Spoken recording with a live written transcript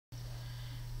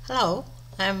Hello,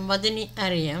 I'm Vadini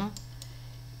Ariyam.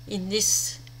 In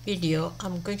this video,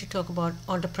 I'm going to talk about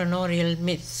entrepreneurial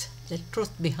myths, the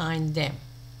truth behind them.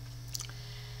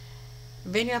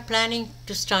 When you are planning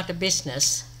to start a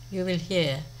business, you will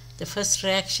hear the first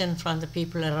reaction from the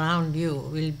people around you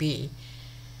will be,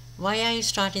 why are you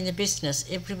starting the business?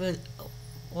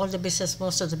 Most of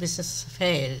the businesses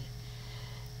fail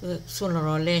sooner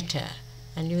or later,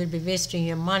 and you will be wasting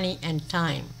your money and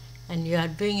time. And you are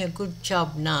doing a good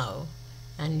job now,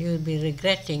 and you will be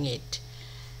regretting it.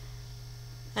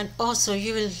 And also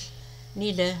you will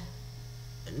need a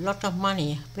lot of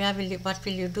money. What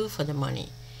will you do for the money?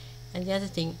 And the other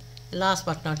thing, last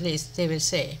but not least, they will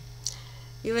say,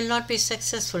 you will not be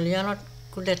successful, you are not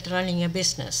good at running a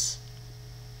business.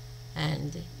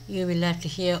 And you will have to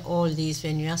hear all these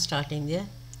when you are starting the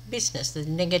business, the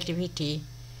negativity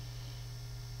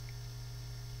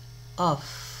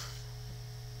of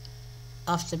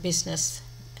the business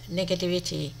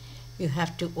negativity you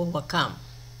have to overcome.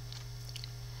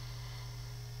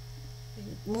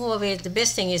 Move away. The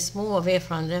best thing is move away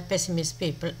from the pessimist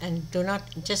people and do not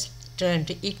just turn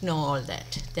to ignore all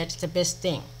that. That's the best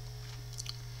thing.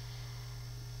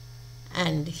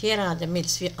 And here are the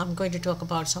myths. I'm going to talk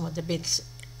about some of the myths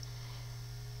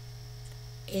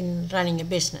in running a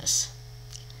business.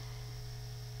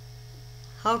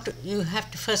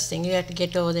 First thing, you have to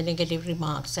get over the negative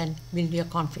remarks and build your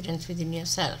confidence within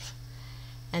yourself.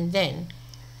 And then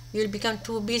you'll become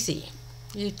too busy.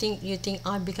 You think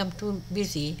I've become too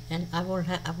busy and I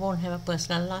won't have a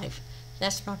personal life.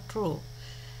 That's not true.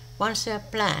 Once you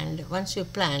plan,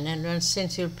 and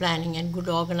since you're planning and good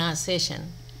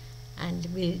organization, and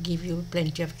will give you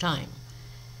plenty of time.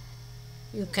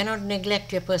 You cannot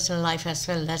neglect your personal life as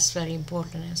well. That's very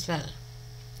important as well,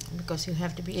 because you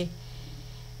have to be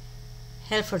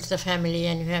helpful to the family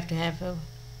and you have to have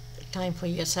time for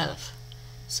yourself.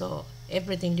 So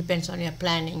everything depends on your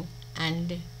planning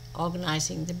and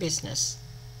organizing the business,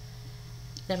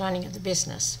 the running of the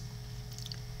business.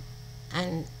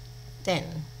 And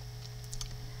then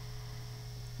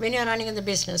when you're running the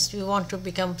business, you want to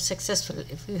become successful.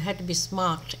 If you have to be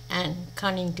smart and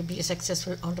cunning to be a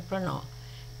successful entrepreneur,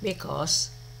 because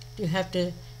you have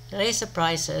to raise the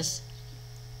prices.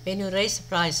 When you raise the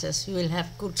prices, you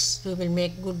will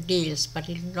make good deals, but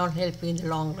it will not help you in the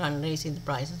long run raising the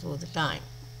prices all the time.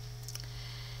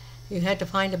 You have to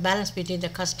find a balance between the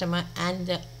customer and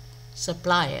the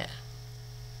supplier.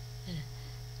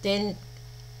 Then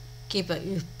keep a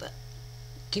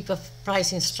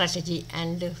pricing strategy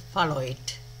and follow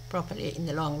it properly in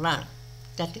the long run.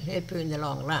 That will help you in the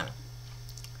long run.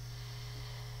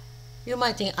 You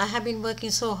might think, I have been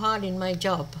working so hard in my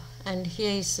job, and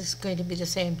here is going to be the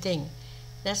same thing.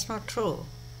 That's not true.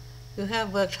 You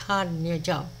have worked hard in your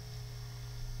job,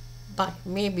 but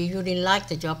maybe you didn't like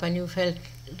the job and you felt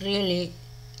really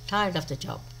tired of the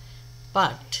job.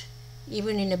 But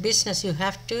even in a business, you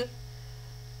have to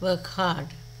work hard.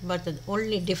 But the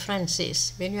only difference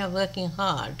is when you are working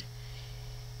hard,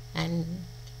 and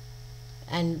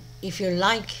if you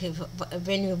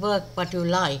when you work what you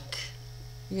like,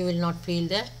 you will not feel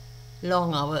the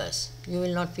long hours. You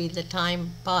will not feel the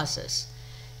time passes.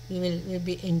 You will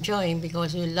be enjoying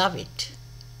because you love it.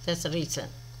 That's the reason.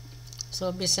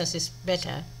 So business is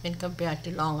better when compared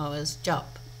to long hours job.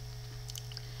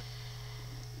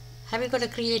 Have you got a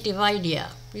creative idea?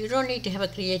 You don't need to have a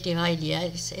creative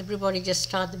idea. Everybody just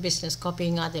start the business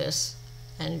copying others,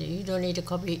 and you don't need to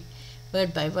copy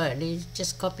word by word. You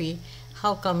just copy.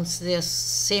 How comes there's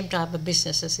same type of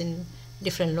businesses in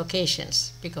different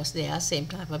locations? Because they are same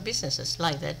type of businesses.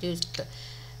 Like that,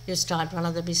 you start one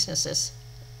of the businesses.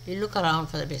 You look around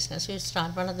for the business. You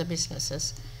start one of the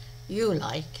businesses you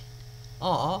like,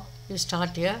 or you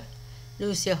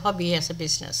lose your hobby as a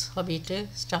business. Hobby to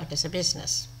start as a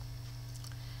business.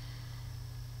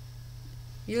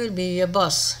 You will be your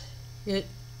boss.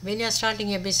 When you are starting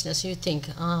your business, you think,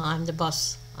 I'm the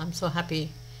boss. I'm so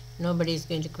happy. Nobody is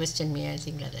going to question me or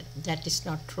anything like that. That is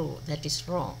not true. That is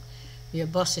wrong. Your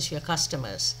boss is your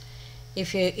customers.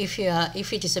 If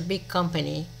it is a big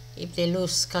company, if they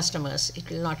lose customers, it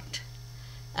will not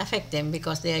affect them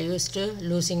because they are used to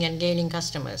losing and gaining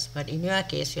customers. But in your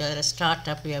case, you are a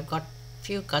startup, you have got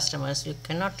few customers, you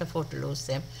cannot afford to lose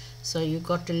them. So you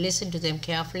got to listen to them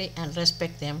carefully and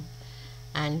respect them,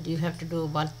 and you have to do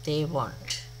what they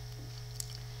want,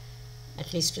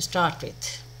 at least to start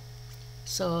with.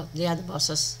 So they are the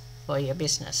bosses for your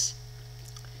business.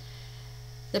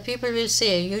 The people will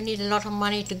say, you need a lot of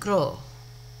money to grow.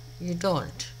 You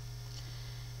don't.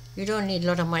 You don't need a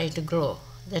lot of money to grow.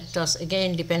 That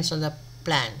again depends on the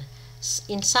plan.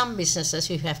 In some businesses,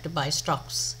 you have to buy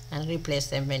stocks and replace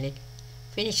them when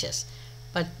finishes.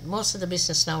 But most of the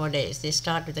business nowadays, they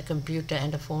start with a computer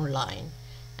and a phone line,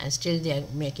 and still they are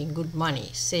making good money.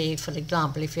 Say, for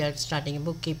example, if you are starting a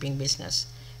bookkeeping business,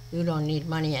 you don't need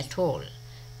money at all,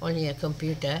 only a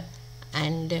computer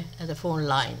and the phone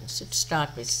lines to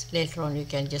start with. Later on, you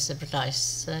can just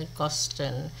advertise cost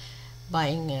and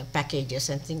buying packages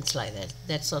and things like that.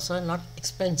 That's also not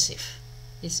expensive.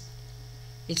 It's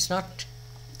not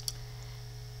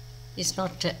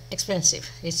expensive.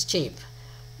 It's cheap.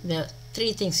 The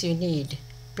three things you need: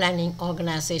 planning,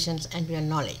 organizations, and your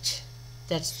knowledge.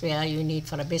 That's where you need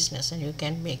for a business, and you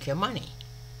can make your money.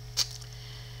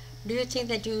 Do you think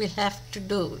that you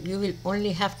will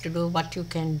only have to do what you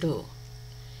can do?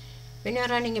 When you are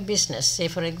running a business, say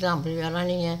for example, you are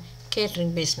running a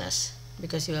catering business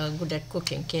because you are good at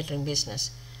cooking, catering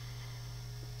business.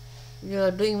 You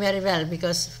are doing very well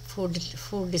because food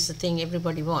is the thing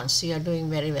everybody wants. So you are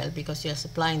doing very well because you are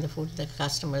supplying the food the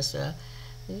customers,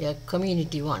 your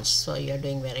community wants. So you are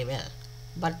doing very well.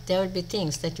 But there will be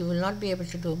things that you will not be able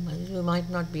to do. You might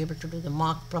not be able to do the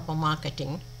proper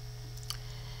marketing.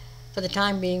 For the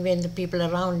time being, when the people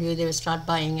around you, they will start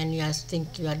buying and you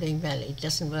think you are doing well. It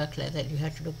doesn't work like that. You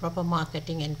have to do proper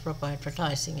marketing and proper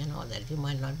advertising and all that. You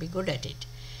might not be good at it.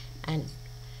 And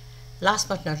last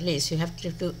but not least, you have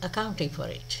to do accounting for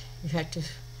it. You have to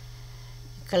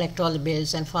collect all the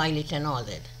bills and file it and all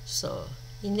that. So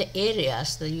in the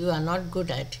areas that you are not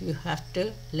good at, you have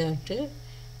to learn to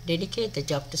dedicate the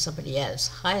job to somebody else.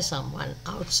 Hire someone,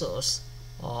 outsource,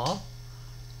 or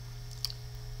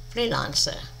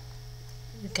freelancer.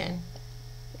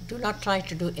 Do not try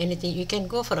to do anything. You can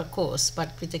go for a course, but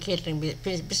with the catering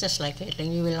business like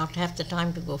catering, you will not have the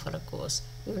time to go for a course.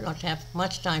 You will not have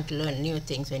much time to learn new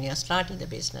things when you are starting the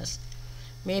business.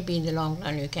 Maybe in the long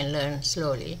run you can learn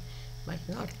slowly, but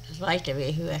not right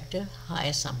away. You have to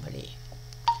hire somebody.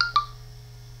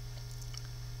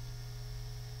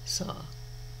 So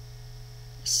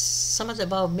some of the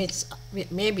above myths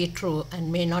may be true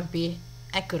and may not be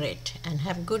accurate and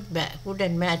have good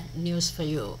and bad news for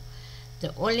you.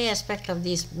 The only aspect of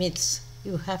these myths,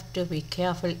 you have to be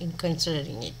careful in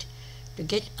considering it. To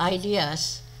get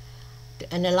ideas,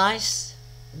 to analyze,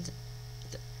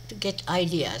 to get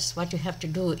ideas, what you have to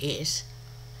do is,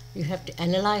 you have to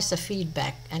analyze the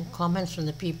feedback and comments from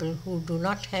the people who do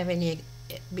not have any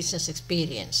business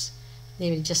experience.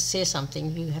 They will just say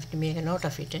something, you have to make a note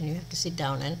of it, and you have to sit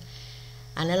down and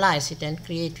analyze it and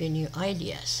create your new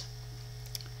ideas.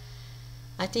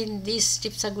 I think these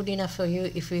tips are good enough for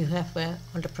you if you have an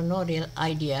entrepreneurial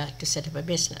idea to set up a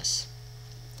business.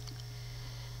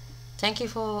 Thank you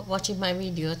for watching my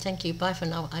video. Thank you. Bye for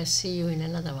now. I'll see you in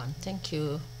another one. Thank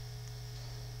you.